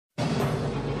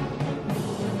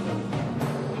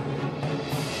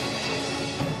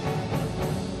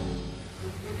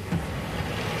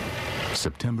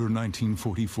September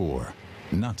 1944,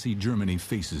 Nazi Germany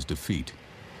faces defeat.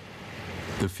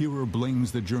 The Führer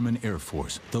blames the German Air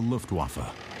Force, the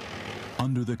Luftwaffe,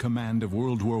 under the command of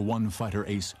World War I fighter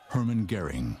ace Hermann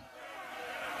Goering.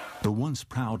 The once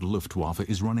proud Luftwaffe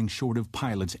is running short of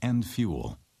pilots and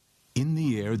fuel. In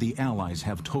the air, the Allies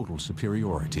have total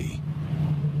superiority.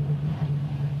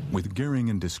 With Goering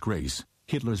in disgrace,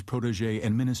 Hitler's protege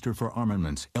and Minister for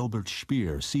Armaments, Albert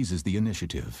Speer, seizes the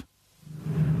initiative.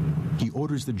 He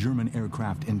orders the German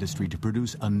aircraft industry to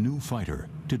produce a new fighter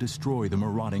to destroy the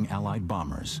marauding Allied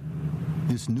bombers.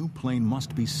 This new plane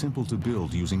must be simple to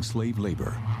build using slave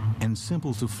labor and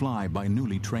simple to fly by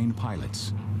newly trained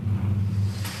pilots.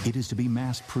 It is to be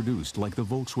mass-produced like the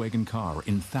Volkswagen car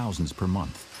in thousands per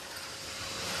month.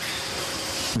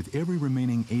 With every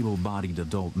remaining able-bodied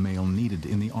adult male needed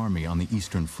in the army on the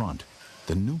Eastern Front,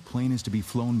 the new plane is to be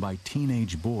flown by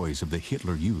teenage boys of the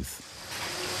Hitler Youth.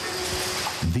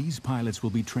 These pilots will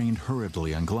be trained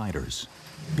hurriedly on gliders.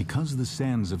 Because the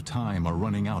sands of time are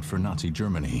running out for Nazi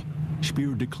Germany,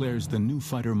 Speer declares the new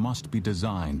fighter must be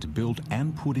designed, built,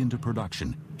 and put into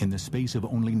production in the space of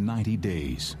only 90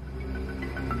 days.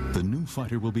 The new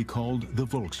fighter will be called the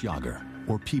Volksjäger,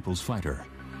 or People's Fighter.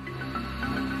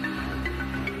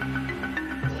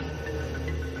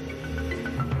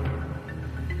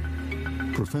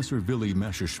 Professor Willy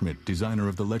Messerschmitt, designer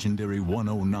of the legendary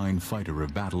 109 fighter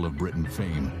of Battle of Britain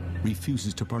fame,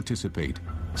 refuses to participate,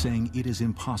 saying it is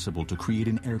impossible to create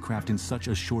an aircraft in such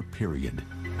a short period.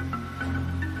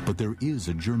 But there is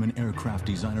a German aircraft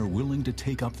designer willing to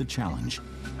take up the challenge.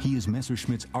 He is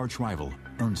Messerschmitt's arch-rival,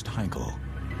 Ernst Heinkel.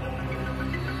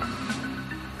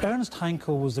 Ernst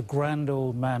Heinkel was the grand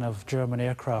old man of German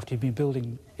aircraft. He'd been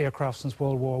building aircraft since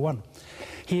World War I.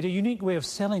 He had a unique way of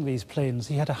selling these planes.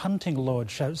 He had a hunting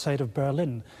lodge outside of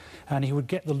Berlin, and he would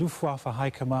get the Luftwaffe High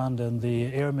Command and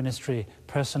the Air Ministry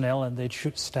personnel, and they'd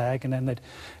shoot stag, and then they'd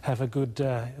have a good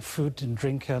food and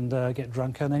drink and get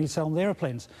drunk, and then he'd sell them the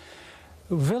airplanes.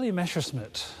 Willy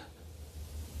Messerschmitt,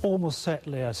 almost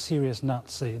certainly a serious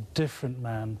Nazi, different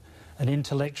man, an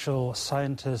intellectual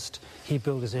scientist. He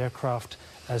built his aircraft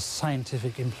as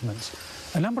scientific implements.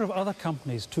 A number of other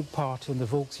companies took part in the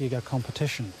Volksjäger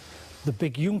competition. The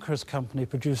big Junkers company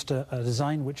produced a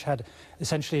design which had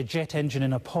essentially a jet engine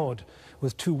in a pod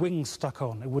with two wings stuck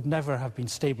on. It would never have been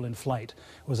stable in flight.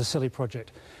 It was a silly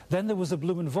project. Then there was the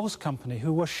Blum & Voss company,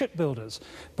 who were shipbuilders,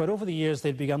 but over the years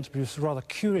they'd begun to produce rather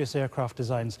curious aircraft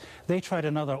designs. They tried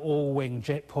another all-wing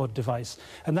jet pod device,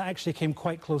 and that actually came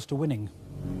quite close to winning.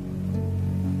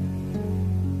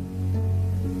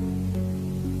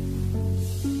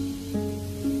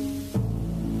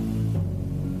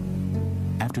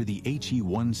 After the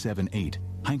HE-178,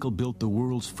 Heinkel built the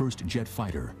world's first jet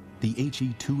fighter, the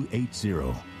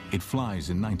HE-280. It flies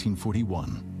in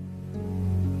 1941.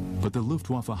 But the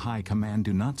Luftwaffe High Command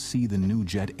do not see the new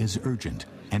jet as urgent,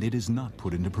 and it is not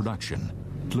put into production.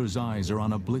 Hitler's eyes are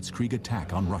on a blitzkrieg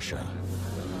attack on Russia.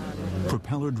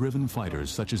 Propeller-driven fighters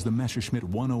such as the Messerschmitt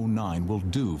 109 will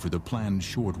do for the planned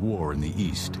short war in the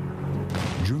East.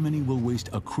 Germany will waste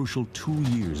a crucial 2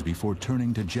 years before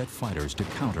turning to jet fighters to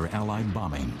counter Allied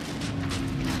bombing.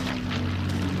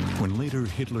 When later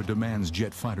Hitler demands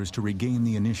jet fighters to regain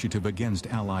the initiative against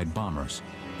Allied bombers,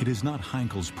 it is not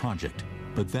Heinkel's project,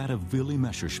 but that of Willy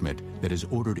Messerschmitt that is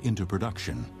ordered into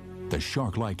production, the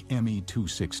shark-like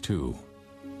Me-262.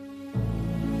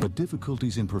 But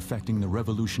difficulties in perfecting the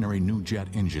revolutionary new jet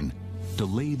engine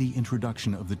delay the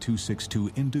introduction of the 262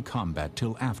 into combat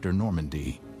till after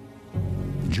Normandy.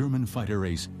 German fighter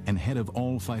ace and head of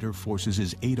all fighter forces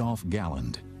is Adolf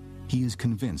Galland. He is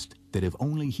convinced that if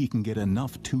only he can get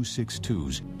enough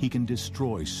 262s, he can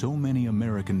destroy so many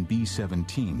American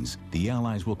B-17s, the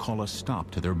Allies will call a stop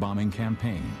to their bombing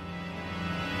campaign.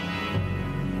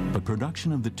 But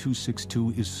production of the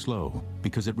 262 is slow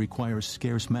because it requires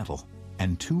scarce metal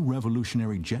and two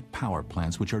revolutionary jet power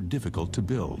plants which are difficult to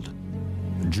build.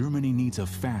 Germany needs a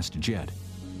fast jet,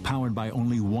 powered by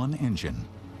only one engine,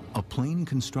 a plane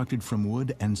constructed from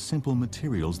wood and simple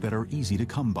materials that are easy to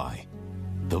come by,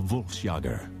 the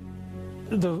Volksjäger.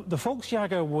 The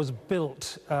Volksjäger was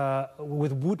built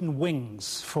with wooden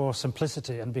wings for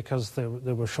simplicity and because they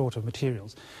were short of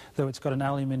materials, though it's got an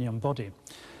aluminium body.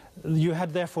 You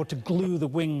had therefore to glue the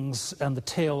wings and the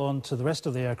tail onto the rest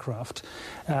of the aircraft,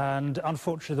 and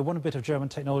unfortunately the one bit of German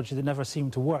technology that never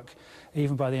seemed to work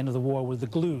even by the end of the war was the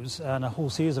glues, and a whole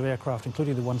series of aircraft,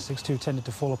 including the 162, tended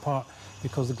to fall apart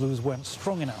because the glues weren't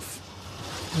strong enough.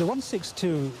 The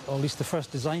 162, or at least the first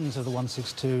designs of the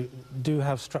 162, do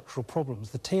have structural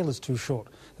problems. The tail is too short,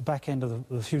 the back end of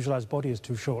the fuselage body is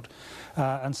too short,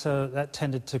 and so that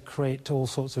tended to create all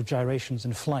sorts of gyrations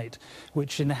in flight,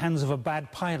 which in the hands of a bad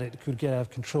pilot could get out of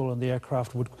control and the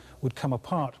aircraft would come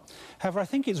apart. However, I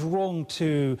think it's wrong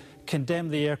to condemn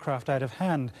the aircraft out of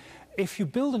hand. If you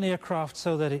build an aircraft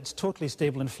so that it's totally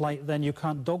stable in flight, then you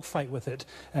can't dogfight with it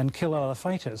and kill other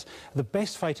fighters. The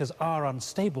best fighters are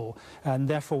unstable, and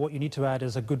therefore what you need to add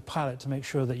is a good pilot to make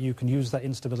sure that you can use that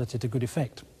instability to good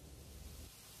effect.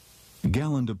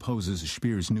 Galland opposes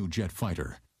Speer's new jet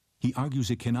fighter. He argues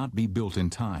it cannot be built in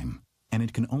time, and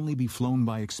it can only be flown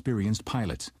by experienced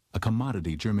pilots, a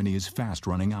commodity Germany is fast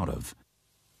running out of.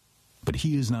 But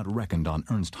he is not reckoned on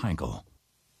Ernst Heinkel.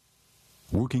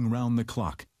 Working round the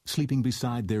clock, sleeping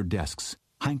beside their desks,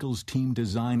 Heinkel's team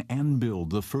design and build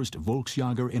the first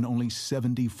Volksjager in only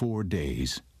 74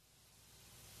 days.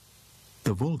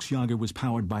 The Volksjager was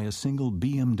powered by a single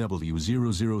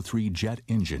BMW 003 jet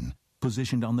engine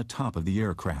positioned on the top of the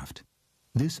aircraft.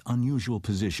 This unusual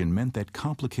position meant that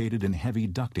complicated and heavy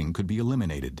ducting could be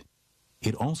eliminated.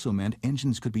 It also meant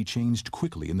engines could be changed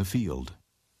quickly in the field.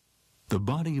 The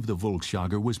body of the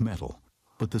Volksjager was metal,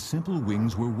 but the simple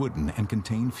wings were wooden and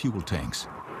contained fuel tanks.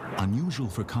 Unusual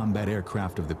for combat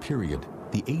aircraft of the period,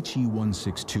 the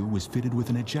HE-162 was fitted with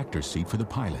an ejector seat for the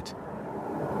pilot.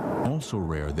 Also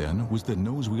rare then was the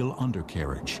nose-wheel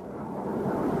undercarriage.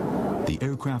 The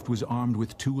aircraft was armed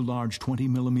with two large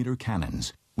 20mm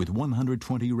cannons with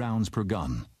 120 rounds per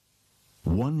gun.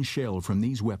 One shell from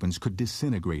these weapons could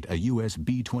disintegrate a US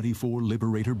B-24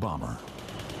 Liberator bomber.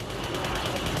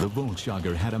 The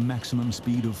Volksjager had a maximum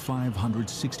speed of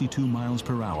 562 miles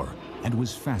per hour and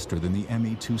was faster than the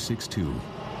Me-262.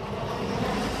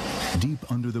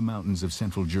 Deep under the mountains of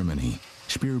central Germany,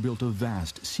 Speer built a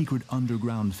vast, secret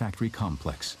underground factory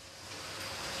complex.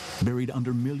 Buried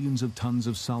under millions of tons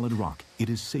of solid rock, it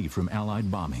is safe from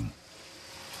Allied bombing.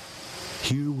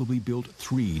 Here will be built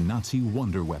three Nazi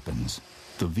wonder weapons: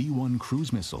 the V-1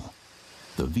 cruise missile,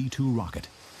 the V-2 rocket,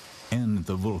 and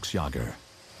the Volksjager.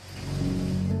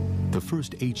 The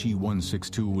first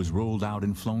HE-162 was rolled out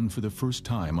and flown for the first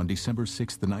time on December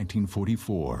 6,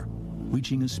 1944,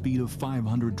 reaching a speed of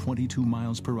 522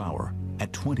 miles per hour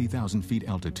at 20,000 feet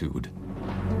altitude.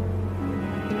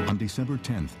 On December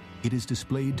 10th, it is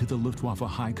displayed to the Luftwaffe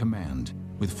High Command,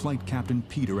 with Flight Captain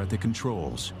Peter at the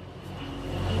controls.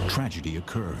 Tragedy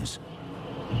occurs.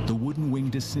 The wooden wing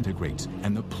disintegrates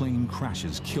and the plane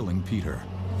crashes, killing Peter.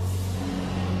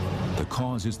 The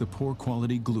cause is the poor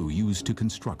quality glue used to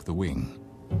construct the wing.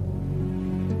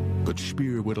 But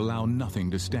Speer would allow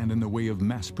nothing to stand in the way of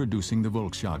mass-producing the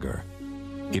Volksjager.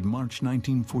 In March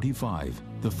 1945,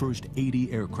 the first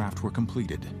 80 aircraft were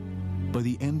completed. By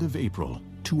the end of April,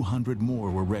 200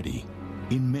 more were ready.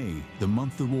 In May, the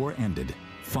month the war ended,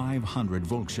 500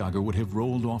 Volksjager would have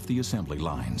rolled off the assembly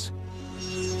lines.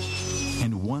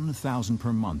 And 1,000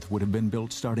 per month would have been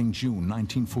built starting June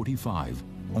 1945,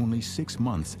 only 6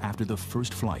 months after the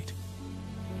first flight.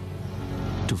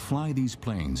 To fly these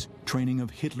planes, training of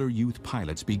Hitler Youth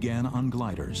pilots began on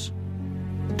gliders.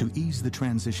 To ease the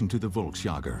transition to the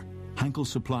Volksjager, Heinkel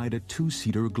supplied a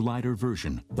two-seater glider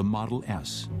version, the Model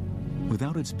S.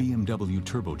 Without its BMW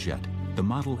turbojet, the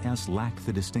Model S lacked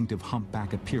the distinctive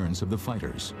humpback appearance of the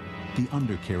fighters. The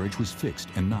undercarriage was fixed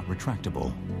and not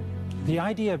retractable. The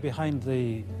idea behind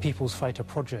the People's Fighter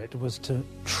project was to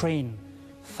train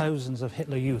thousands of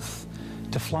Hitler Youth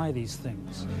to fly these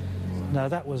things. Now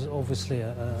that was obviously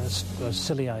a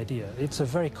silly idea. It's a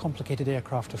very complicated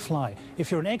aircraft to fly. If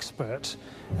you're an expert,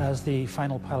 as the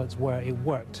final pilots were, it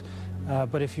worked.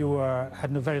 But if you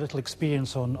had very little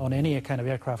experience on any kind of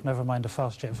aircraft, never mind a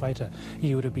fast jet fighter,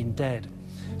 you would have been dead.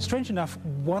 Strange enough,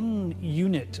 one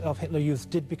unit of Hitler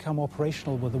Youth did become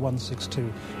operational with the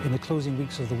 162 in the closing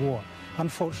weeks of the war.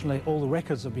 Unfortunately, all the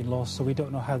records have been lost, so we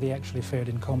don't know how they actually fared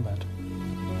in combat.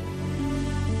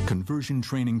 Conversion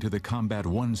training to the Combat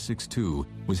 162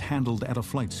 was handled at a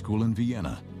flight school in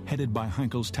Vienna, headed by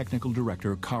Heinkel's technical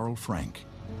director, Karl Frank.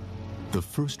 The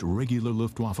first regular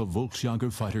Luftwaffe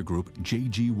Volksjager fighter group,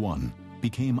 JG-1,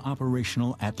 became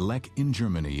operational at Lech in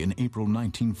Germany in April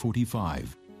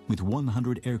 1945, with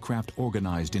 100 aircraft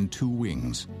organized in two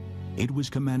wings. It was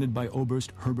commanded by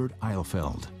Oberst Herbert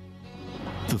Eilfeld.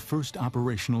 The first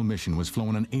operational mission was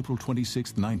flown on April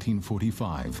 26,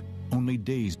 1945, only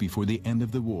days before the end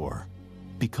of the war.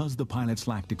 Because the pilots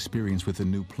lacked experience with the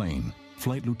new plane,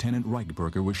 Flight Lieutenant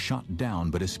Reichberger was shot down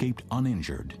but escaped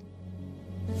uninjured.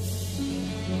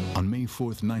 On May 4,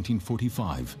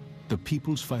 1945, the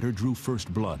People's Fighter drew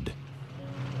first blood.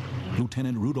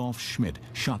 Lieutenant Rudolf Schmidt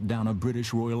shot down a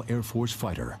British Royal Air Force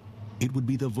fighter. It would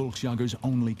be the Volksjager's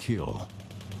only kill.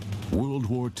 World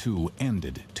War II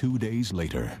ended 2 days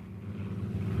later.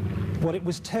 Well, it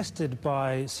was tested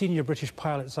by senior British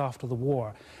pilots after the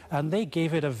war, and they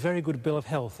gave it a very good bill of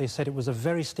health. They said it was a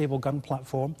very stable gun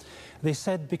platform. They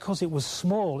said because it was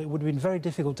small, it would have been very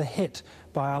difficult to hit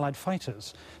by Allied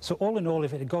fighters. So all in all,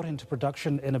 if it had got into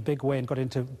production in a big way and got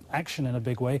into action in a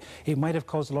big way, it might have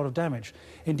caused a lot of damage.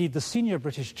 Indeed, the senior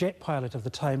British jet pilot of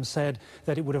the time said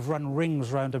that it would have run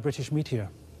rings round a British meteor.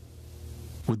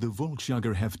 Would the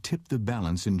Volksjager have tipped the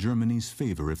balance in Germany's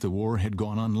favor if the war had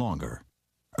gone on longer?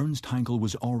 Ernst Heinkel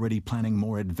was already planning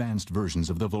more advanced versions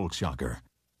of the Volksjager.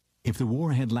 If the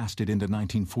war had lasted into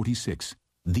 1946,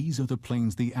 these are the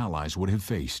planes the Allies would have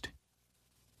faced.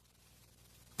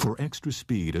 For extra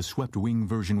speed, a swept-wing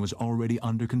version was already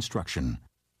under construction.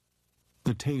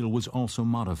 The tail was also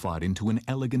modified into an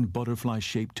elegant butterfly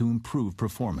shape to improve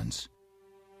performance.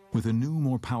 With a new,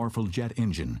 more powerful jet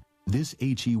engine, this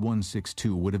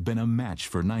HE-162 would have been a match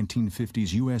for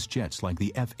 1950s U.S. jets like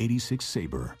the F-86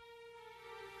 Sabre.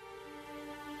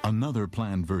 Another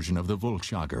planned version of the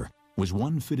Volksjager was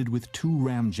one fitted with 2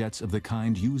 ramjets of the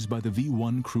kind used by the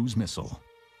V-1 cruise missile.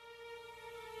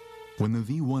 When the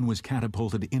V-1 was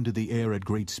catapulted into the air at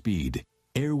great speed,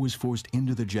 air was forced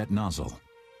into the jet nozzle.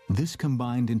 This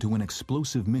combined into an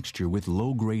explosive mixture with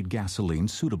low-grade gasoline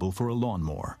suitable for a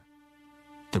lawnmower.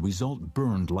 The result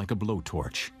burned like a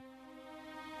blowtorch.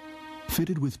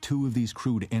 Fitted with 2 of these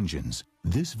crude engines,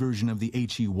 this version of the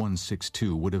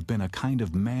HE-162 would have been a kind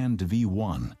of manned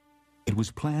V-1. It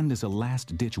was planned as a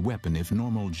last-ditch weapon if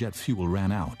normal jet fuel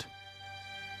ran out.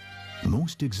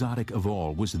 Most exotic of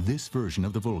all was this version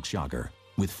of the Volksjager,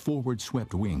 with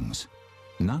forward-swept wings.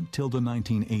 Not till the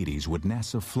 1980s would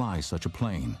NASA fly such a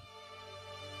plane.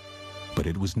 But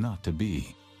it was not to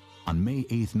be. On May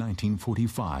 8,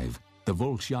 1945, the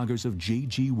Volksjagers of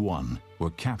JG-1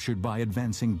 were captured by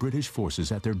advancing British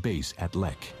forces at their base at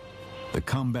Lech. The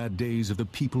combat days of the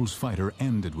People's Fighter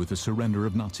ended with the surrender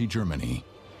of Nazi Germany.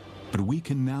 But we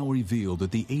can now reveal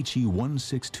that the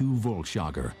HE-162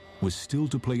 Volksjager was still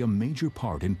to play a major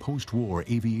part in post-war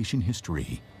aviation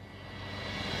history.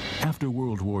 After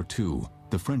World War II,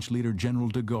 the French leader General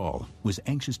de Gaulle was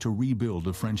anxious to rebuild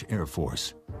the French Air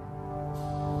Force.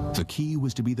 The key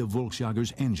was to be the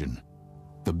Volksjager's engine,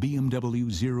 the BMW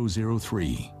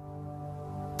 003.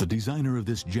 The designer of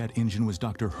this jet engine was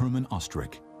Dr. Hermann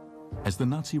Ostrich. As the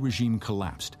Nazi regime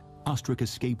collapsed, Ostrich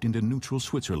escaped into neutral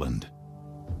Switzerland.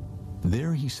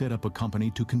 There he set up a company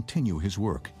to continue his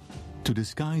work. To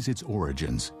disguise its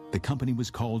origins, the company was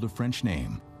called a French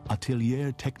name,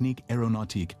 Atelier Technique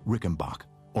Aéronautique Rickenbach,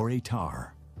 or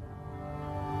ATAR.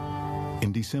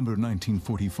 In December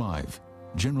 1945,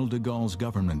 General de Gaulle's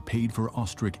government paid for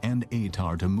Ostrich and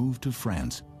ATAR to move to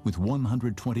France with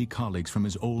 120 colleagues from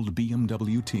his old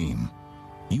BMW team.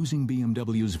 Using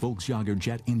BMW's Volksjager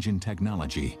jet engine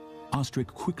technology, Ostrich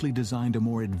quickly designed a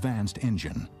more advanced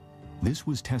engine. This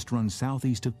was test run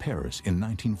southeast of Paris in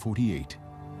 1948.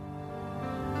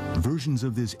 Versions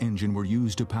of this engine were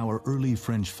used to power early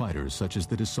French fighters such as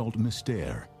the Dassault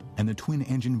Mystère and the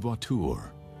twin-engine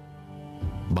Voiture.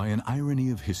 By an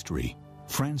irony of history,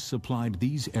 France supplied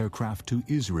these aircraft to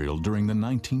Israel during the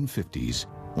 1950s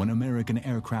when American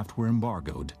aircraft were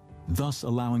embargoed, thus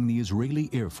allowing the Israeli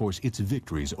Air Force its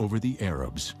victories over the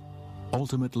Arabs.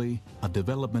 Ultimately, a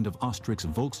development of Ostrich's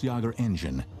Volksjager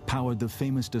engine powered the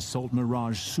famous Dassault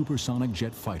Mirage supersonic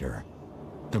jet fighter.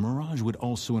 The Mirage would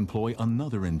also employ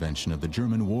another invention of the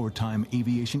German wartime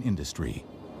aviation industry,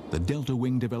 the delta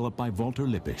wing developed by Walter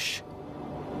Lippisch.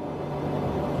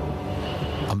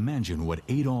 Imagine what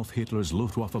Adolf Hitler's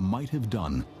Luftwaffe might have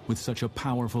done with such a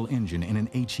powerful engine in an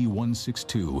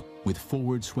HE-162 with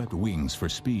forward-swept wings for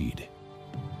speed.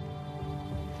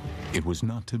 It was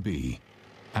not to be.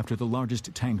 After the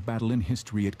largest tank battle in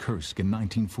history at Kursk in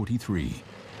 1943,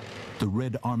 the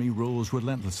Red Army rolls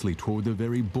relentlessly toward the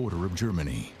very border of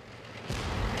Germany.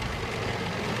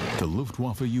 The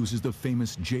Luftwaffe uses the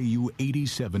famous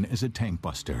Ju-87 as a tank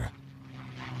buster.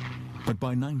 But by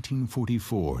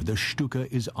 1944, the Stuka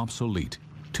is obsolete,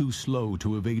 too slow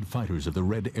to evade fighters of the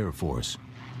Red Air Force.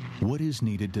 What is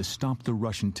needed to stop the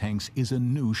Russian tanks is a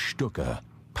new Stuka,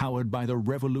 powered by the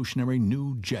revolutionary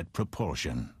new jet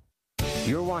propulsion.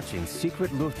 You're watching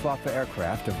secret Luftwaffe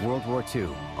aircraft of World War II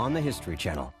on the History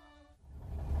Channel.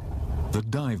 The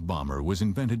dive bomber was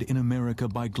invented in America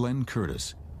by Glenn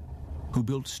Curtiss, who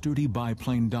built sturdy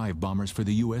biplane dive bombers for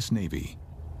the U.S. Navy.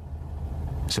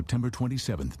 September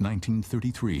 27,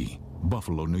 1933,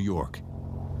 Buffalo, New York.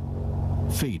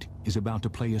 Fate is about to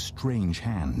play a strange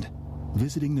hand.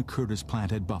 Visiting the Curtiss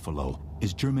plant at Buffalo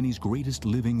is Germany's greatest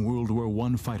living World War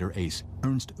I fighter ace,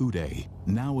 Ernst Ude,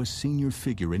 now a senior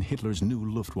figure in Hitler's new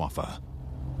Luftwaffe.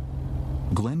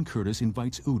 Glenn Curtiss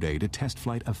invites Ude to test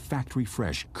flight a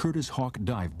factory-fresh Curtiss Hawk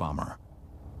dive bomber.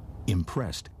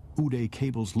 Impressed, Ude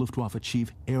cables Luftwaffe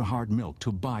chief Erhard Milch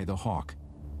to buy the Hawk.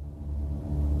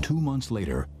 2 months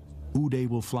later, Ude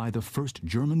will fly the first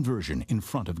German version in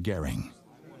front of Goering.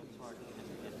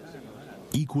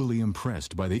 Equally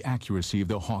impressed by the accuracy of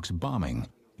the Hawk's bombing,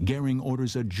 Goering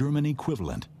orders a German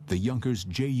equivalent, the Junkers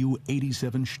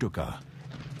Ju-87 Stuka.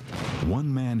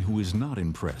 One man who is not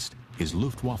impressed is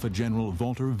Luftwaffe General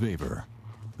Walter Wever.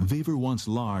 Wever wants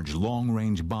large,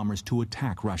 long-range bombers to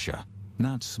attack Russia,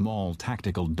 not small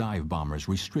tactical dive bombers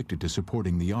restricted to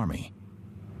supporting the army.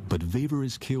 But Wever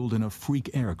is killed in a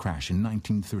freak air crash in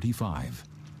 1935.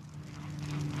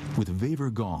 With Wever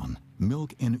gone,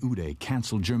 Milch and Ude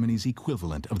cancel Germany's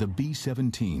equivalent of the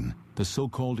B-17, the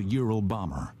so-called Ural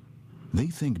bomber. They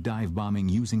think dive bombing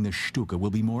using the Stuka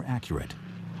will be more accurate.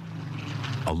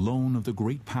 Alone of the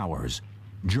great powers,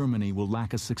 Germany will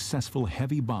lack a successful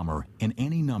heavy bomber in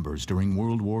any numbers during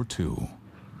World War II.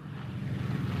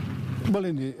 Well,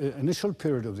 in the initial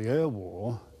period of the air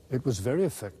war, it was very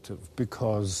effective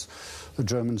because the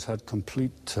Germans had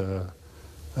complete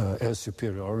air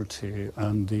superiority,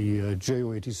 and the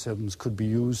Ju-87s could be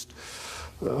used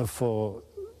for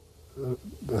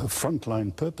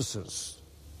frontline purposes,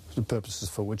 the purposes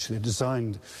for which they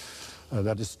designed.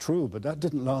 That is true, but that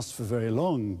didn't last for very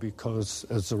long because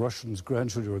as the Russians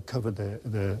gradually recovered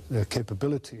their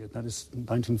capability, and that is in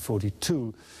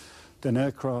 1942, then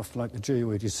aircraft like the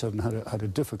Ju-87 had a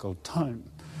difficult time.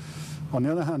 On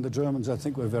the other hand, the Germans, I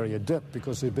think, were very adept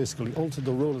because they basically altered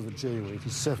the role of the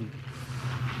Ju-87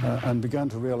 and began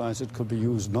to realize it could be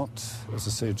used not, as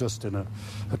I say, just in a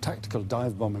tactical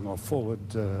dive bombing or forward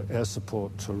air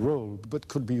support role, but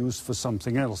could be used for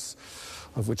something else,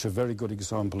 of which a very good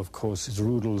example, of course, is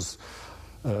Rudel's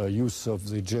use of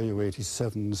the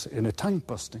Ju-87s in a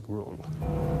tank-busting role.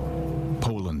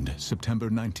 Poland, September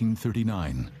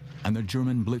 1939, and the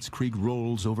German blitzkrieg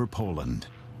rolls over Poland.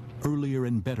 Earlier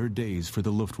and better days for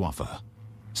the Luftwaffe.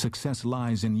 Success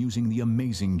lies in using the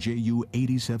amazing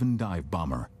Ju-87 dive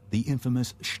bomber, the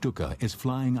infamous Stuka, as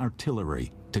flying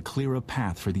artillery to clear a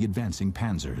path for the advancing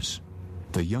panzers.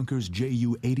 The Junkers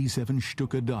Ju-87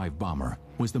 Stuka dive bomber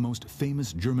was the most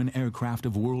famous German aircraft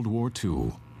of World War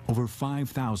II. Over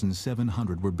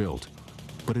 5,700 were built,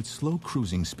 but its slow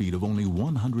cruising speed of only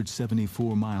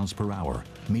 174 miles per hour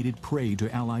made it prey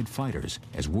to Allied fighters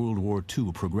as World War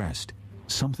II progressed.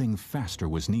 Something faster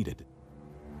was needed.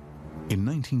 In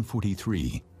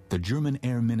 1943, the German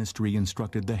Air Ministry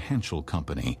instructed the Henschel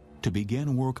Company to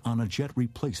begin work on a jet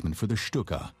replacement for the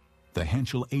Stuka, the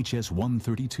Henschel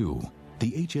HS-132.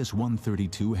 The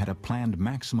HS-132 had a planned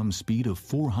maximum speed of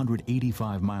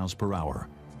 485 miles per hour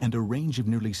and a range of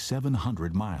nearly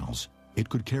 700 miles. It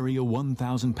could carry a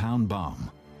 1,000-pound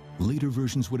bomb. Later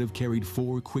versions would have carried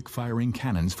 4 quick-firing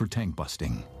cannons for tank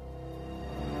busting.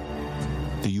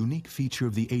 The unique feature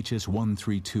of the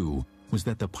HS-132 was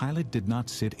that the pilot did not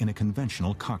sit in a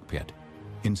conventional cockpit.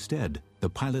 Instead, the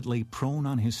pilot lay prone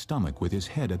on his stomach with his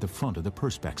head at the front of the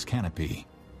perspex canopy.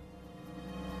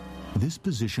 This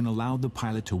position allowed the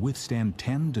pilot to withstand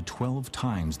 10 to 12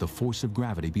 times the force of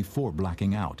gravity before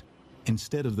blacking out,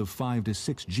 instead of the 5 to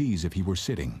 6 Gs if he were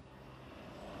sitting.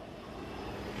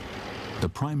 The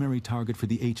primary target for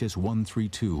the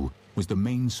HS-132 was the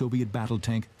main Soviet battle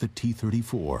tank, the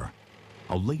T-34.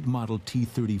 A late-model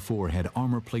T-34 had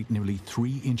armor plate nearly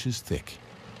 3 inches thick.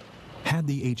 Had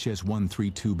the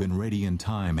HS-132 been ready in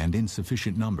time and in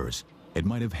sufficient numbers, it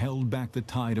might have held back the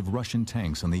tide of Russian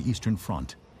tanks on the Eastern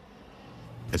Front.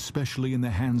 Especially in the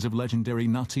hands of legendary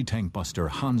Nazi tank buster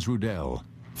Hans Rudel.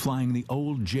 Flying the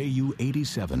old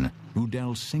Ju-87,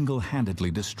 Rudel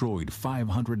single-handedly destroyed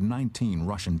 519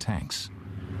 Russian tanks.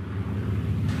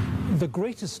 The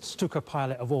greatest Stuka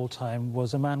pilot of all time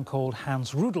was a man called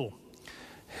Hans Rudel,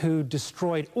 who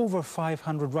destroyed over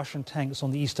 500 Russian tanks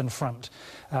on the Eastern Front,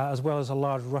 as well as a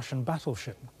large Russian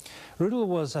battleship. Rudel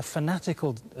was a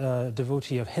fanatical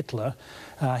devotee of Hitler.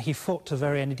 He fought to the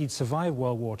very end, indeed survived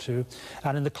World War II,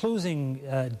 and in the closing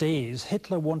days,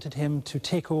 Hitler wanted him to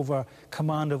take over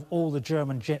command of all the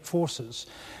German jet forces.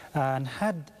 And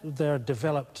had there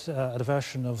developed a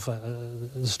version of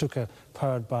the Stuka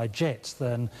powered by jets,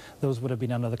 then those would have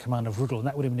been under the command of Rudel, and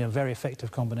that would have been a very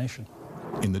effective combination.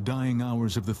 In the dying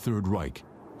hours of the Third Reich,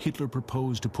 Hitler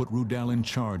proposed to put Rudel in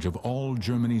charge of all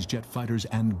Germany's jet fighters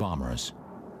and bombers.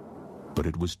 But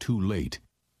it was too late.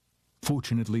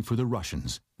 Fortunately for the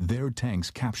Russians, their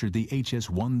tanks captured the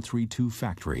HS-132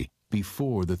 factory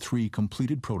before the 3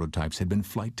 completed prototypes had been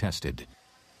flight tested.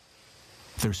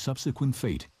 Their subsequent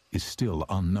fate is still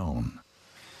unknown.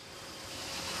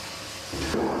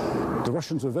 The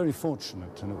Russians were very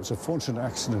fortunate, and it was a fortunate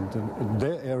accident in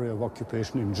their area of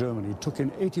occupation in Germany. It took in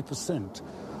 80%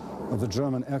 of the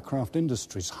German aircraft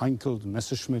industries, Heinkel,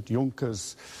 Messerschmitt,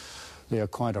 Junkers. They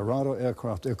acquired Arado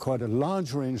aircraft, they acquired a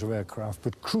large range of aircraft,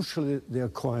 but crucially they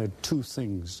acquired 2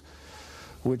 things,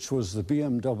 which was the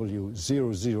BMW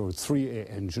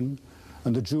 003A engine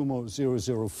and the Jumo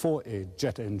 004A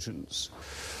jet engines.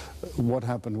 What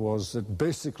happened was that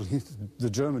basically the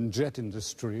German jet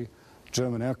industry,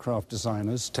 German aircraft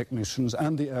designers, technicians,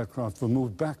 and the aircraft were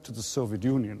moved back to the Soviet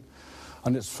Union.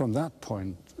 And it's from that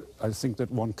point, I think,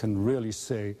 that one can really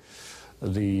say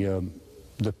the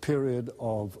period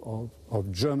of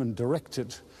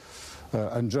German-directed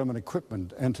and German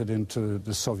equipment entered into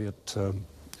the Soviet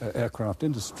aircraft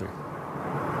industry.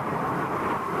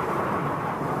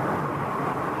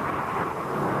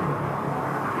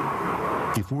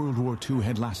 If World War II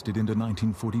had lasted into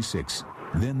 1946,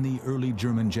 then the early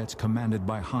German jets commanded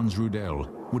by Hans Rudel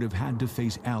would have had to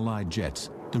face Allied jets,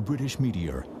 the British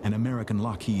Meteor and American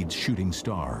Lockheed's Shooting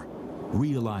Star.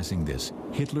 Realizing this,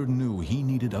 Hitler knew he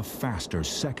needed a faster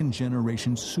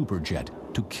second-generation superjet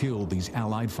to kill these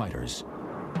Allied fighters.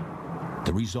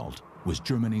 The result was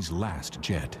Germany's last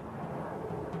jet.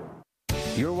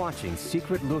 You're watching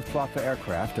secret Luftwaffe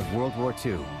aircraft of World War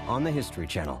II on the History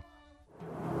Channel.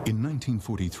 In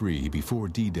 1943, before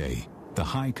D-Day, the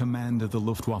high command of the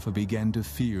Luftwaffe began to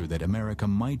fear that America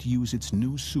might use its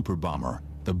new super bomber,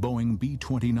 the Boeing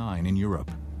B-29, in Europe.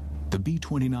 The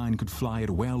B-29 could fly at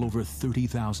well over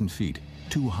 30,000 feet,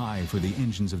 too high for the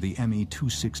engines of the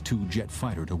Me-262 jet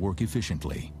fighter to work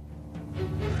efficiently.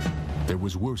 There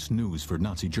was worse news for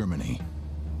Nazi Germany.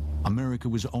 America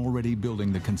was already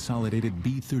building the consolidated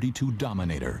B-32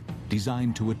 Dominator,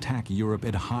 designed to attack Europe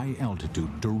at high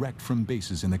altitude direct from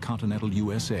bases in the continental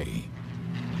USA.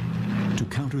 To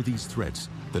counter these threats,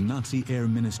 the Nazi Air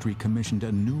Ministry commissioned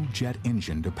a new jet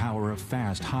engine to power a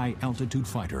fast, high-altitude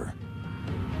fighter.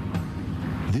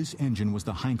 This engine was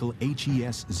the Heinkel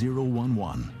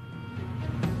HES-011.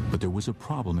 But there was a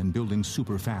problem in building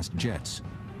super-fast jets.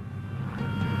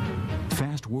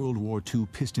 Fast World War II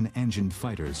piston-engined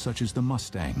fighters, such as the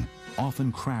Mustang,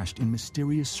 often crashed in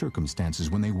mysterious circumstances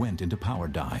when they went into power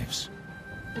dives.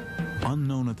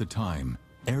 Unknown at the time,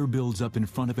 air builds up in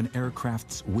front of an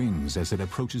aircraft's wings as it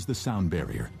approaches the sound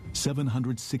barrier,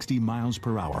 760 miles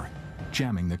per hour,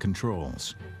 jamming the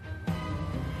controls.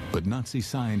 But Nazi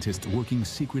scientists working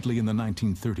secretly in the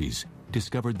 1930s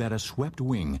discovered that a swept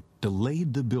wing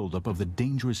delayed the buildup of the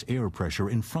dangerous air pressure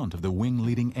in front of the wing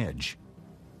leading edge.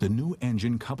 The new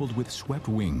engine, coupled with swept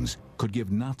wings, could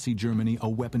give Nazi Germany a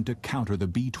weapon to counter the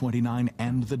B-29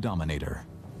 and the Dominator.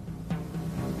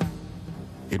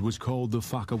 It was called the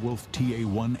Focke-Wulf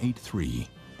TA-183.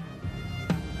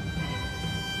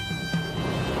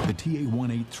 The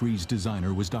TA-183's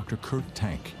designer was Dr. Kurt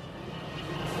Tank.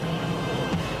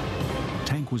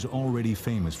 Tank was already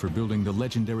famous for building the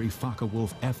legendary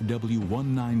Focke-Wulf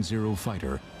FW-190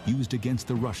 fighter used against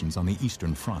the Russians on the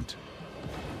Eastern Front.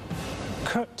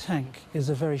 Kurt Tank is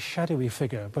a very shadowy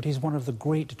figure, but he's one of the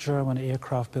great German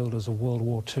aircraft builders of World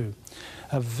War II.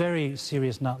 A very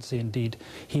serious Nazi indeed.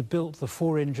 He built the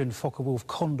 4-engine Focke-Wulf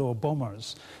Condor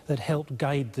bombers that helped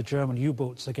guide the German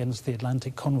U-boats against the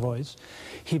Atlantic convoys.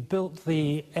 He built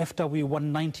the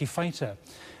FW-190 fighter,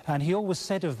 and he always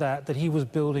said of that he was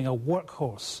building a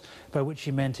workhorse, by which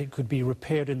he meant it could be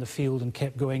repaired in the field and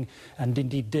kept going, and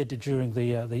indeed did during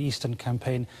the Eastern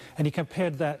campaign. And he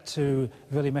compared that to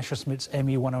Willy Messerschmitt's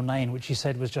Me-109, which he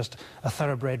said was just a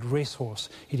thoroughbred racehorse.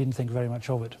 He didn't think very much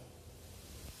of it.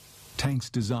 Tank's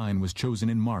design was chosen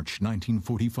in March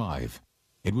 1945.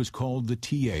 It was called the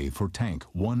TA for Tank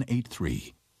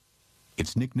 183.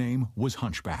 Its nickname was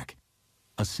Hunchback.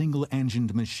 A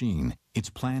single-engined machine, its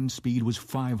planned speed was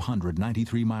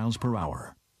 593 miles per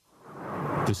hour.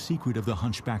 The secret of the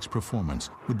Hunchback's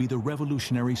performance would be the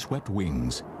revolutionary swept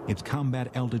wings. Its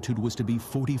combat altitude was to be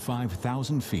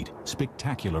 45,000 feet,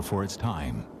 spectacular for its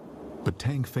time. But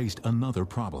Tank faced another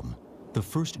problem. The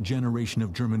first generation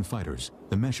of German fighters,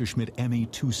 the Messerschmitt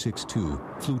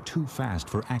Me-262, flew too fast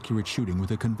for accurate shooting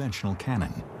with a conventional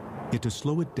cannon. Yet to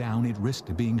slow it down, it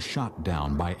risked being shot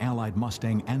down by Allied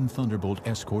Mustang and Thunderbolt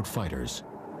escort fighters.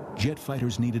 Jet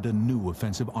fighters needed a new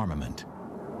offensive armament: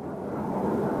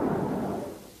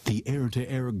 the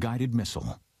air-to-air guided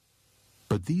missile.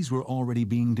 But these were already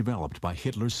being developed by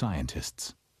Hitler's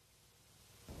scientists.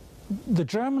 The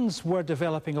Germans were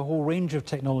developing a whole range of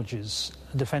technologies,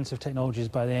 defensive technologies,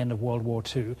 by the end of World War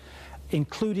II,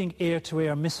 including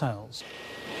air-to-air missiles.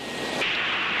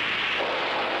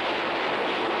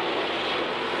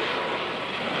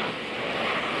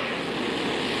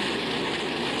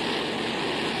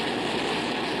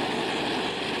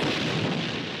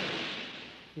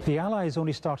 The Allies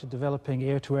only started developing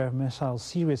air-to-air missiles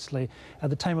seriously at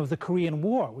the time of the Korean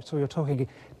War, so you're talking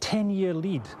a 10-year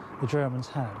lead the Germans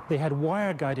had. They had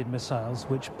wire-guided missiles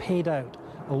which paid out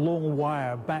a long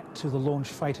wire back to the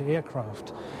launched fighter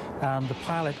aircraft, and the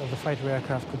pilot of the fighter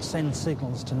aircraft could send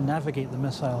signals to navigate the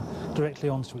missile directly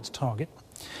onto its target.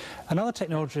 Another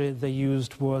technology they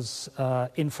used was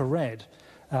infrared.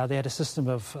 They had a system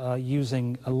of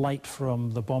using a light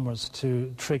from the bombers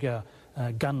to trigger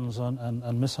guns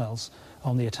and missiles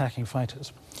on the attacking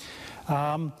fighters.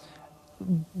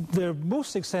 The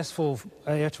most successful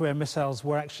air-to-air missiles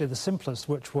were actually the simplest,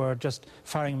 which were just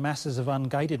firing masses of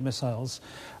unguided missiles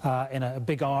in a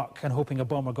big arc and hoping a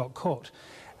bomber got caught.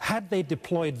 Had they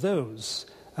deployed those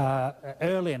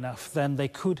early enough, then they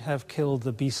could have killed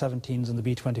the B-17s and the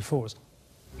B-24s.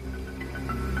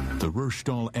 The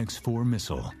Rurstall X-4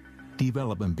 missile.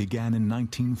 Development began in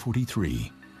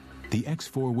 1943. The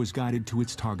X-4 was guided to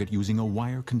its target using a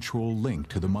wire control link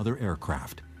to the mother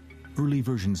aircraft. Early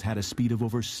versions had a speed of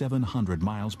over 700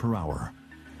 miles per hour.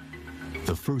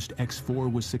 The first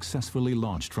X-4 was successfully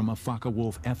launched from a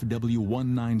Focke-Wulf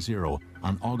FW-190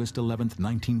 on August 11,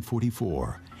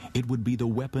 1944. It would be the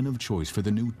weapon of choice for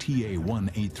the new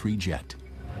TA-183 jet.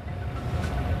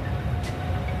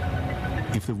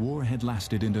 If the war had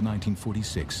lasted into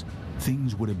 1946,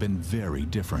 things would have been very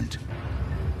different.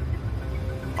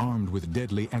 Armed with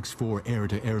deadly X-4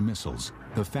 air-to-air missiles,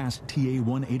 the fast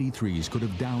TA-183s could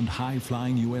have downed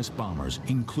high-flying U.S. bombers,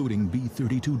 including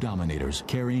B-32 Dominators,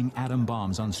 carrying atom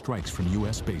bombs on strikes from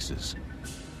U.S. bases.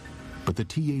 But the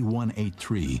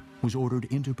TA-183 was ordered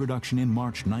into production in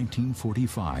March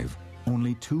 1945,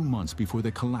 only 2 months before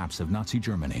the collapse of Nazi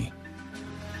Germany.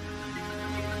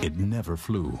 It never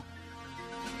flew.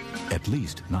 At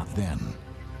least not then.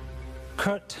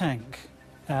 Kurt Tank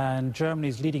and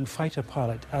Germany's leading fighter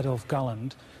pilot, Adolf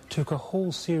Galland, took a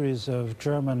whole series of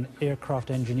German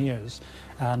aircraft engineers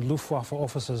and Luftwaffe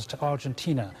officers to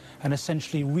Argentina and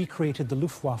essentially recreated the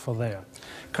Luftwaffe there.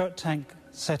 Kurt Tank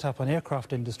set up an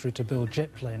aircraft industry to build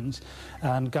jet planes,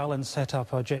 and Galland set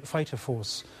up a jet fighter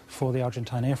force for the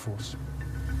Argentine Air Force.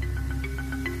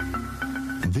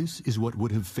 This is what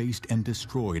would have faced and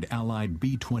destroyed Allied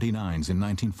B-29s in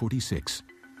 1946.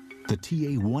 The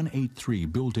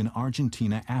TA-183 built in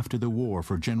Argentina after the war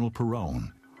for General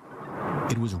Perón.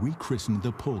 It was rechristened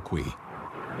the Polqui,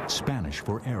 Spanish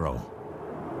for arrow.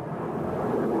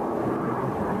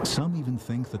 Some even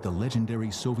think that the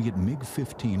legendary Soviet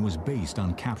MiG-15 was based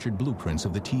on captured blueprints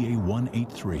of the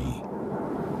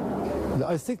TA-183.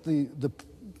 I think the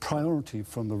priority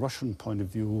from the Russian point of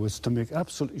view was to make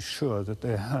absolutely sure that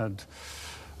they had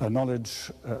knowledge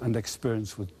and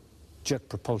experience with jet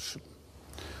propulsion.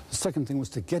 The second thing was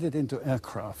to get it into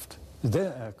aircraft,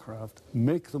 their aircraft,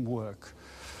 make them work,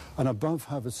 and above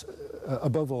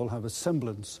all have a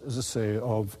semblance, as I say,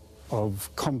 of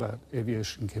combat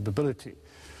aviation capability.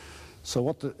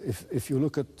 So if you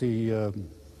look at the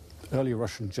early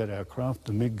Russian jet aircraft,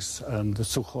 the MiGs and the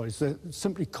Sukhois, they're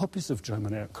simply copies of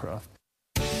German aircraft.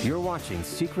 You're watching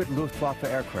secret Luftwaffe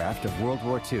aircraft of World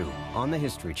War II on the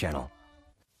History Channel.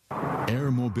 Air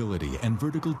mobility and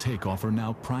vertical takeoff are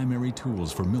now primary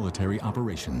tools for military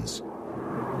operations.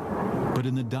 But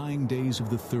in the dying days of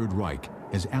the Third Reich,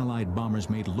 as Allied bombers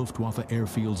made Luftwaffe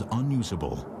airfields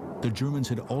unusable, the Germans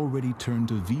had already turned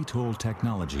to VTOL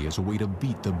technology as a way to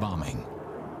beat the bombing.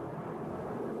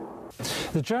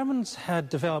 The Germans had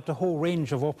developed a whole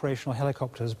range of operational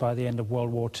helicopters by the end of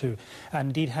World War II, and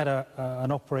indeed had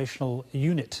an operational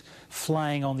unit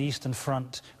flying on the Eastern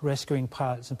Front, rescuing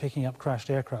pilots and picking up crashed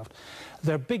aircraft.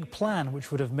 Their big plan,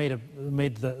 which would have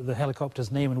made the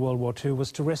helicopter's name in World War II,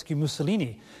 was to rescue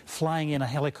Mussolini, flying in a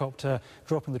helicopter,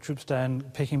 dropping the troops down,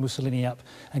 picking Mussolini up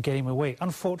and getting him away.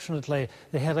 Unfortunately,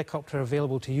 the helicopter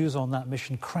available to use on that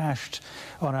mission crashed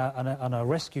on a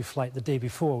rescue flight the day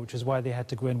before, which is why they had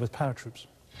to go in with paratroops.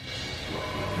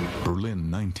 Berlin,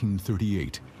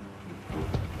 1938.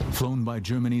 Flown by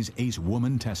Germany's ace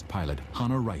woman test pilot,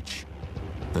 Hanna Reitsch,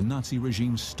 the Nazi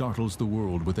regime startles the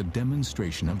world with a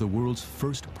demonstration of the world's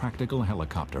first practical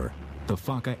helicopter, the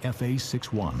Fokke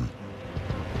Fa-61.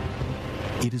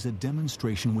 It is a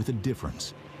demonstration with a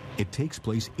difference. It takes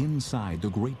place inside the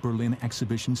Great Berlin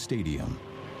Exhibition Stadium.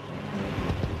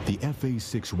 The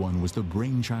Fa-61 was the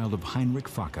brainchild of Heinrich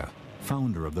Fokke,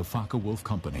 founder of the Focke-Wulf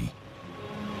Company.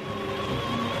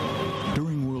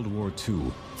 During World War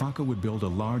II, Fokke would build a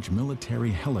large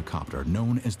military helicopter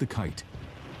known as the Kite.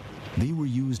 They were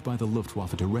used by the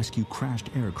Luftwaffe to rescue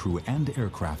crashed aircrew and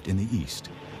aircraft in the East.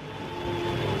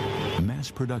 Mass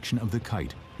production of the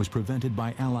Kite was prevented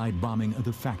by Allied bombing of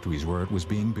the factories where it was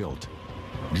being built.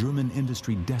 German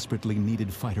industry desperately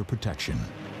needed fighter protection.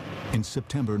 In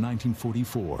September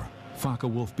 1944,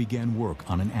 Focke-Wulf began work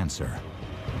on an answer.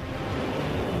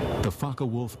 The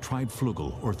Focke-Wulf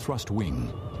Treibflügel, or thrust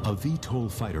wing, a VTOL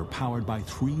fighter powered by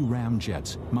 3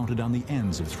 ramjets mounted on the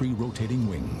ends of 3 rotating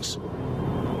wings.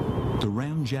 The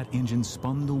ramjet engine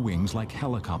spun the wings like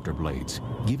helicopter blades,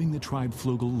 giving the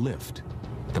Treibflügel lift.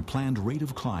 The planned rate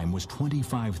of climb was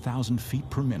 25,000 feet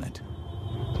per minute.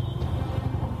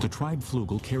 The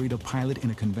Treibflügel carried a pilot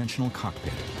in a conventional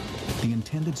cockpit. The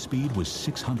intended speed was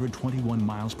 621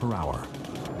 miles per hour.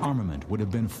 Armament would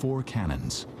have been 4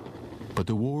 cannons. But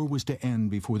the war was to end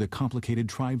before the complicated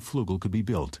Treibflügel could be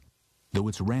built, though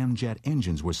its ramjet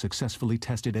engines were successfully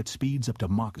tested at speeds up to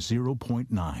Mach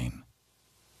 0.9.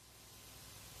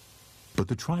 But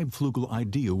the Treibflügel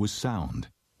idea was sound.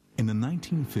 In the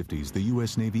 1950s, the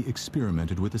U.S. Navy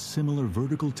experimented with a similar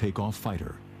vertical takeoff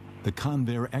fighter, the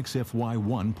Convair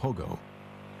XFY-1 Pogo.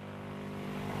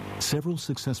 Several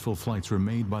successful flights were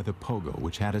made by the Pogo,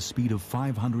 which had a speed of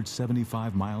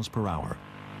 575 miles per hour,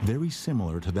 very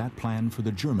similar to that planned for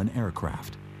the German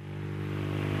aircraft.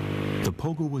 The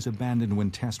Pogo was abandoned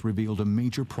when tests revealed a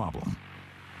major problem.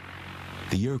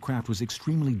 The aircraft was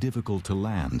extremely difficult to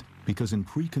land because in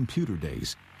pre-computer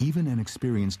days, even an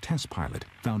experienced test pilot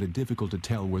found it difficult to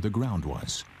tell where the ground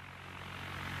was.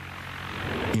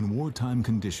 In wartime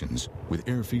conditions, with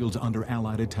airfields under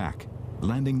Allied attack,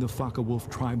 landing the Focke-Wulf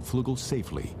Treibflügel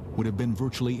safely would have been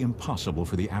virtually impossible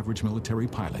for the average military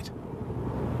pilot.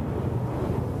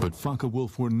 But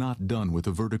Focke-Wulf were not done with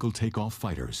the vertical takeoff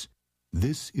fighters.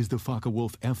 This is the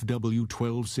Focke-Wulf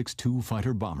FW-1262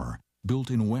 fighter bomber,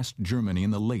 built in West Germany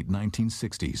in the late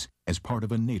 1960s as part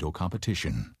of a NATO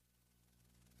competition.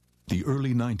 The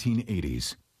early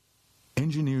 1980s.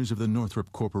 Engineers of the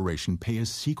Northrop Corporation pay a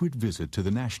secret visit to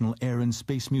the National Air and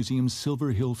Space Museum's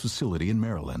Silver Hill facility in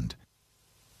Maryland.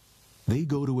 They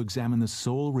go to examine the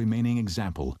sole remaining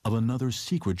example of another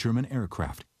secret German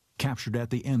aircraft captured at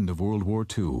the end of World War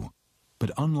II.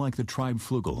 But unlike the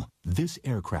Treibflügel, this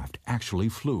aircraft actually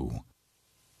flew.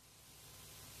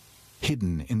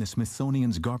 Hidden in the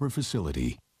Smithsonian's Garber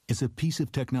facility is a piece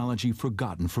of technology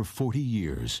forgotten for 40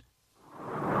 years.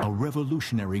 A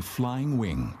revolutionary flying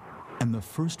wing, and the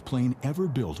first plane ever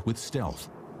built with stealth,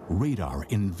 radar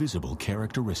invisible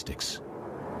characteristics.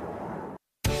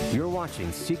 You're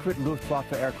watching secret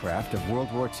Luftwaffe aircraft of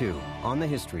World War II on the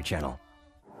History Channel.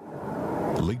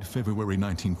 Late February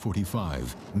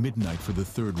 1945, midnight for the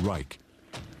Third Reich.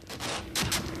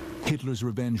 Hitler's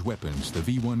revenge weapons, the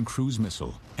V-1 cruise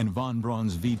missile and von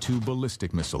Braun's V-2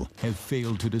 ballistic missile, have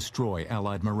failed to destroy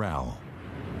Allied morale.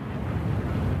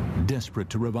 Desperate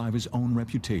to revive his own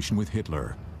reputation with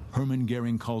Hitler, Hermann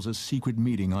Goering calls a secret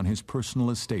meeting on his personal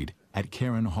estate at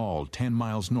Karen Hall, 10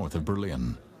 miles north of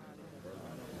Berlin.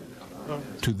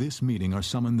 To this meeting are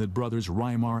summoned the brothers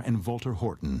Reimar and Walter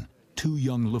Horten, 2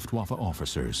 young Luftwaffe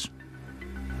officers.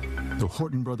 The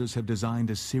Horten brothers have designed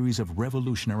a series of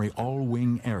revolutionary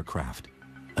all-wing aircraft,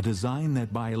 a design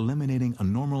that by eliminating a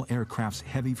normal aircraft's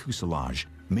heavy fuselage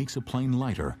makes a plane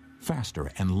lighter,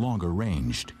 faster, and longer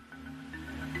ranged.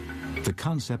 The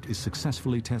concept is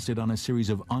successfully tested on a series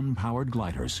of unpowered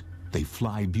gliders. They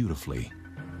fly beautifully.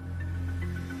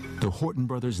 The Horten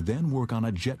brothers then work on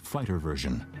a jet fighter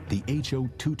version, the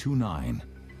HO-229.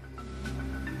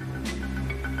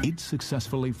 It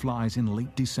successfully flies in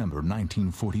late December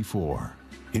 1944.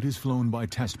 It is flown by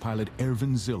test pilot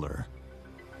Erwin Ziller.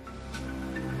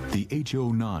 The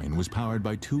HO-9 was powered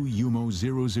by 2 UMO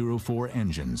 004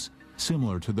 engines,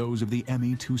 similar to those of the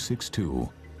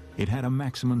Me-262. It had a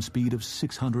maximum speed of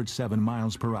 607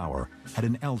 miles per hour at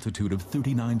an altitude of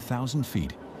 39,000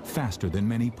 feet, faster than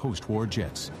many post-war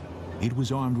jets. It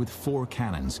was armed with 4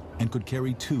 cannons and could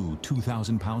carry 2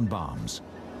 2,000-pound bombs.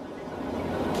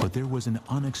 But there was an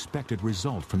unexpected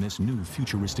result from this new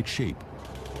futuristic shape.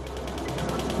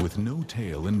 With no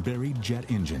tail and buried jet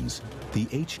engines, the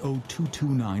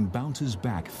HO-229 bounces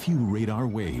back few radar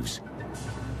waves.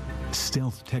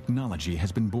 Stealth technology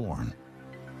has been born.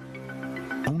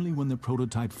 Only when the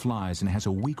prototype flies and has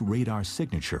a weak radar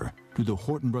signature do the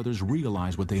Horten brothers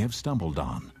realize what they have stumbled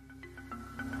on.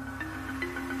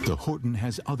 The Horten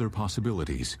has other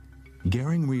possibilities.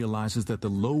 Goering realizes that the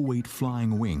low-weight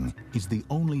flying wing is the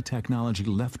only technology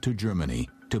left to Germany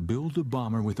to build a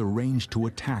bomber with a range to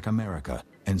attack America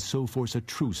and so force a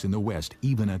truce in the West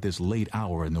even at this late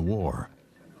hour in the war.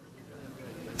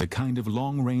 The kind of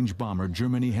long-range bomber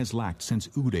Germany has lacked since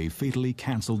Uday fatally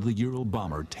canceled the Ural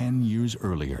bomber 10 years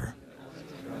earlier.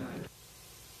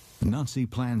 Nazi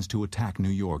plans to attack New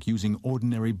York using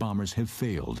ordinary bombers have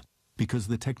failed because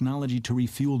the technology to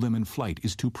refuel them in flight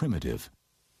is too primitive.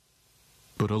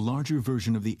 But a larger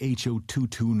version of the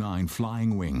HO-229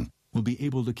 flying wing will be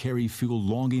able to carry fuel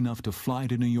long enough to fly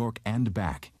to New York and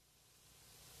back.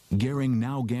 Goering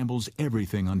now gambles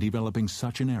everything on developing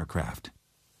such an aircraft.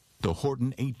 The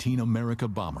Horten 18 America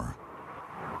bomber.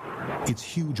 Its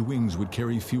huge wings would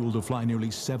carry fuel to fly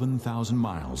nearly 7,000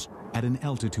 miles at an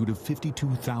altitude of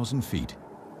 52,000 feet.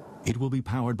 It will be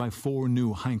powered by 4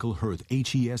 new Heinkel-Herth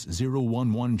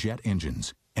HES-011 jet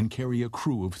engines and carry a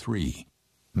crew of 3.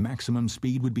 Maximum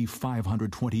speed would be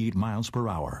 528 miles per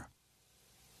hour.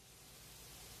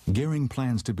 Goering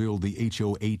plans to build the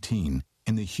HO-18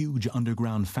 in the huge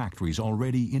underground factories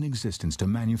already in existence to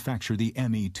manufacture the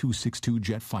Me-262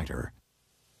 jet fighter.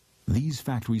 These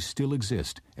factories still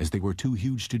exist as they were too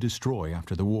huge to destroy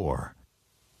after the war.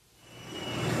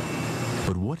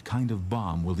 But what kind of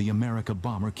bomb will the America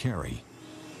bomber carry?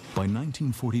 By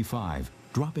 1945,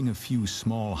 dropping a few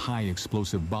small,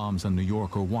 high-explosive bombs on New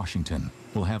York or Washington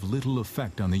will have little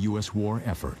effect on the U.S. war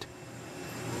effort.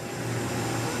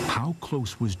 How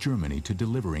close was Germany to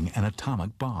delivering an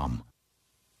atomic bomb?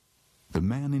 The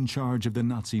man in charge of the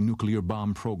Nazi nuclear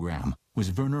bomb program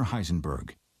was Werner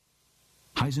Heisenberg.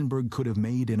 Heisenberg could have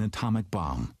made an atomic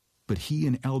bomb, but he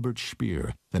and Albert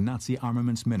Speer, the Nazi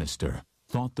armaments minister,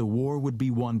 thought the war would be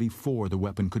won before the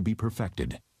weapon could be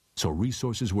perfected, so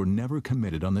resources were never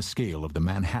committed on the scale of the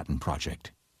Manhattan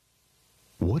Project.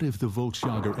 What if the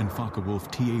Volksjager and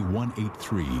Focke-Wulf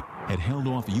TA-183 had held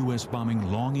off U.S. bombing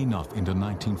long enough into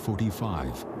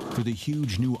 1945 for the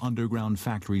huge new underground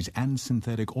factories and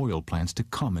synthetic oil plants to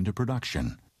come into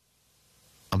production?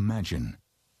 Imagine.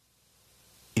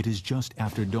 It is just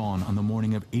after dawn on the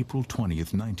morning of April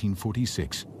 20th,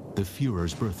 1946, the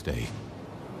Führer's birthday.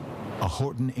 A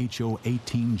Horten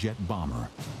HO-18 jet bomber,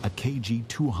 a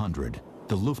KG-200,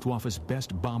 the Luftwaffe's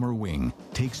best bomber wing,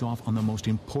 takes off on the most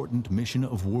important mission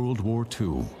of World War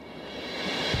II.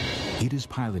 It is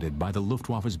piloted by the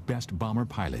Luftwaffe's best bomber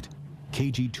pilot,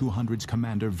 KG-200's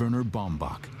commander Werner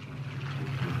Baumbach.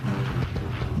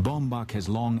 Baumbach has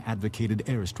long advocated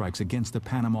airstrikes against the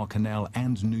Panama Canal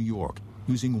and New York,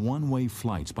 using one-way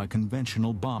flights by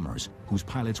conventional bombers whose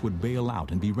pilots would bail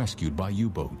out and be rescued by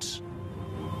U-boats.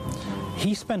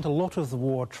 He spent a lot of the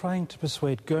war trying to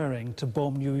persuade Goering to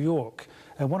bomb New York.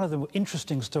 And one of the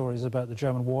interesting stories about the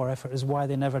German war effort is why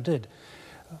they never did.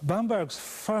 Baumbach's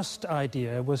first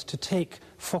idea was to take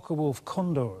Focke-Wulf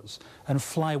Condors and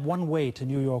fly one way to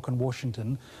New York and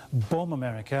Washington, bomb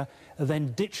America,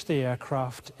 then ditch the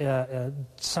aircraft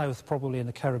south, probably in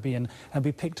the Caribbean, and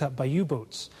be picked up by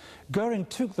U-boats. Goering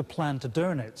took the plan to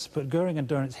Dönitz, but Goering and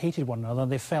Dönitz hated one another,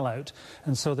 and they fell out,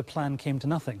 and so the plan came to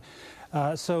nothing.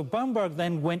 So Baumbach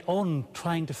then went on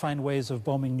trying to find ways of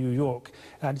bombing New York,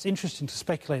 and it's interesting to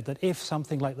speculate that if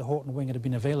something like the Horten wing had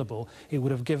been available, it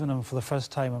would have given him for the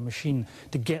first time a machine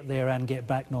to get there and get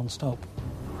back non-stop.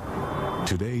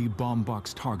 Today,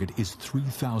 Baumbach's target is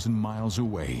 3,000 miles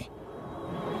away.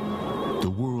 The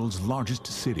world's largest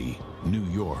city, New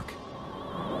York.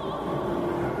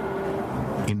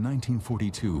 In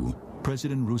 1942,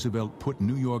 President Roosevelt put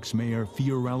New York's mayor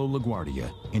Fiorello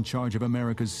LaGuardia in charge of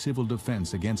America's civil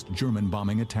defense against German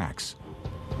bombing attacks.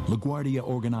 LaGuardia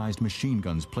organized machine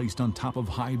guns placed on top of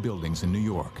high buildings in New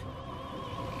York.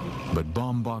 But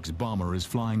Baumbach's bomber is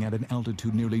flying at an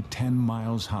altitude nearly 10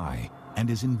 miles high and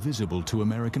is invisible to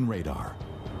American radar.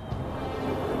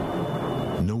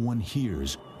 No one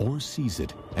hears or sees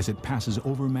it as it passes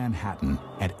over Manhattan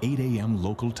at 8 a.m.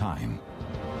 local time.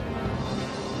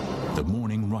 The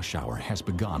morning rush hour has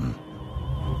begun.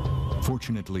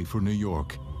 Fortunately for New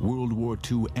York, World War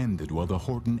II ended while the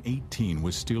Horten 18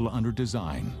 was still under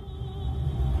design.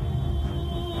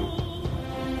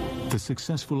 The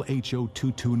successful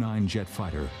HO-229 jet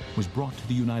fighter was brought to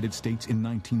the United States in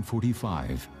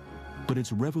 1945, but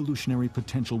its revolutionary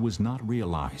potential was not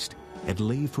realized. It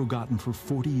lay forgotten for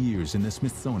 40 years in the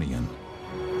Smithsonian.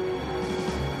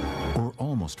 Or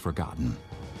almost forgotten.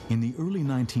 In the early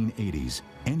 1980s,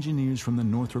 engineers from the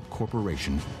Northrop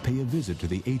Corporation pay a visit to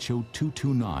the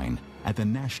HO-229 at the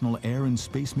National Air and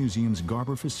Space Museum's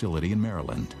Garber facility in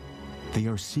Maryland. They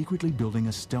are secretly building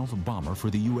a stealth bomber for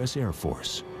the U.S. Air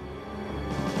Force.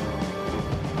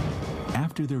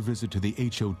 After their visit to the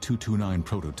HO-229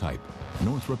 prototype,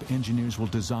 Northrop engineers will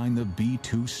design the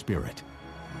B-2 Spirit.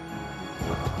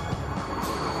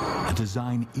 A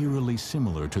design eerily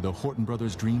similar to the Horten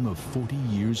brothers' dream of 40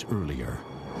 years earlier.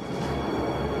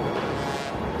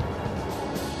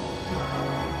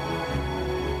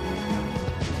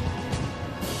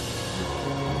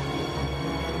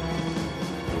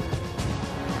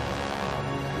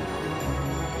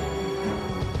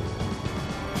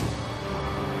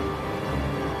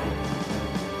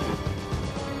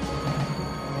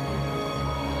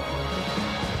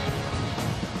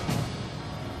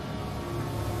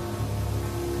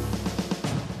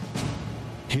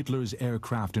 Hitler's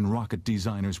aircraft and rocket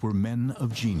designers were men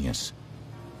of genius.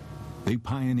 They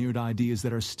pioneered ideas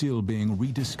that are still being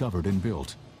rediscovered and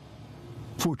built.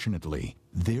 Fortunately,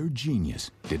 their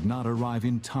genius did not arrive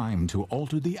in time to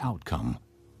alter the outcome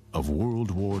of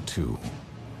World War II.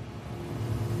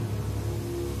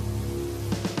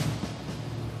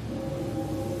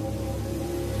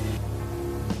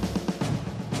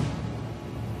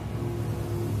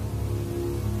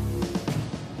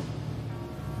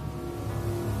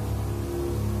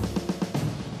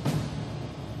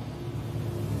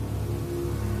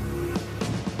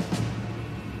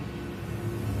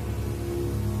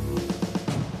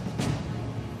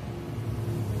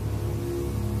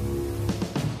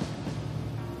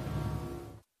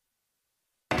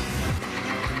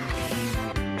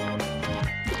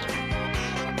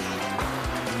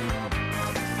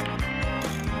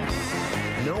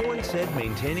 No one said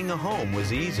maintaining a home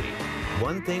was easy.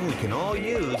 One thing we can all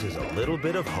use is a little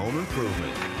bit of home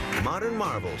improvement. Modern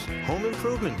Marvels, Home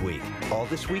Improvement Week, all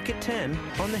this week at 10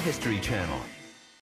 on the History Channel.